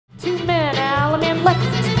2 men, Alaman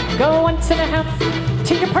left, go 1 and a half.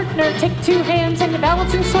 To your partner, take 2 hands and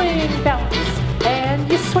balance and swing. Balance, and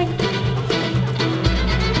you swing.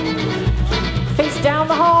 Face down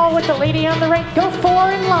the hall with the lady on the right. Go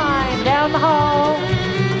 4 in line, down the hall.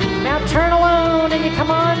 Now turn alone and you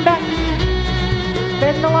come on back.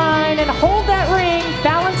 Bend the line and hold that ring.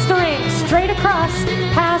 Balance the ring, straight across.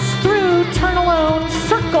 Pass through, turn alone,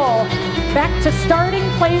 circle. Back to starting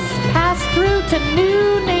place, pass through to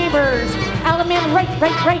new neighbors. Alaman right,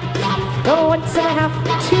 right, right. Go 1 and a half,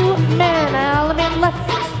 2 men, Alaman left.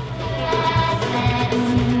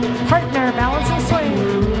 Partner, balance and swing.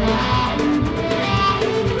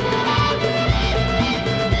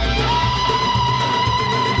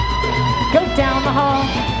 Go down the hall.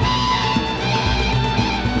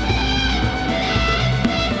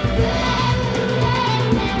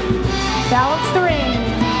 Balance the ring.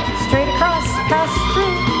 Straight across, pass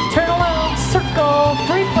through, turn alone, circle,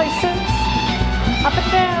 3 places. Up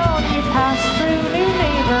and down, you pass through new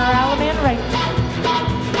neighbor, Alaman right.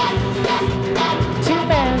 2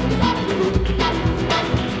 men.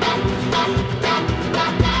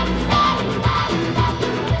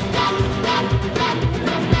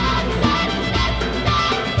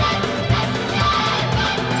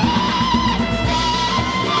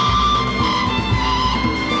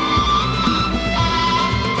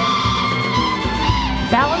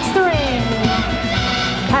 Balance the ring.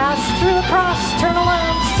 Pass through across, turn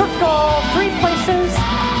alone, circle, 3 places.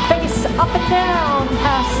 Face up and down,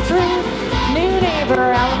 pass through, new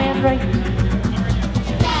neighbor, Alaman right.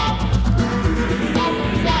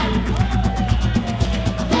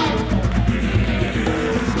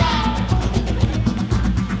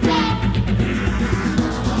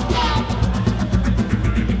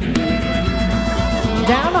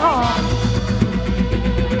 Down the hall.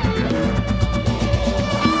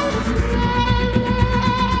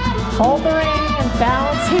 Hold the ring and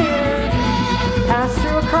balance here. Pass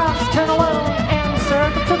through across, turn alone, and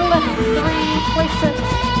circle to the left, 3 places.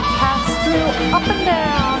 Pass through, up and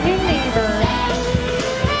down, new neighbor.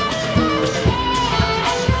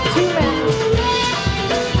 2 men.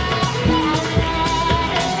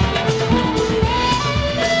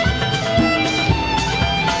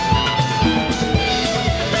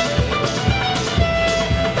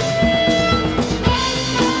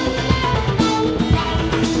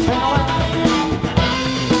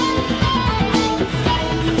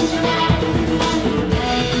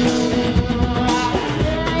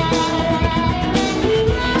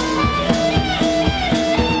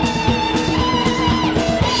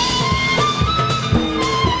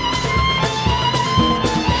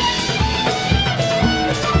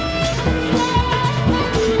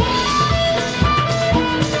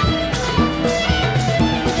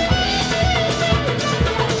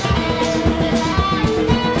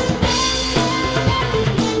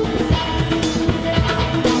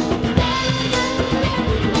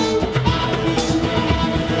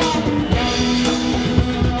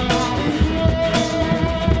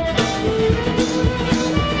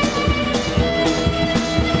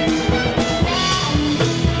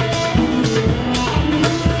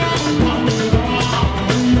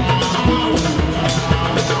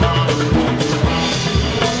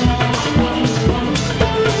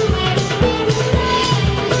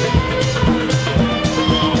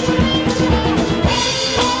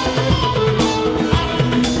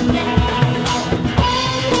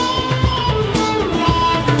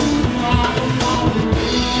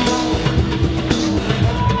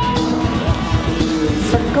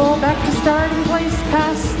 Back to starting place,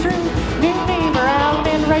 pass through,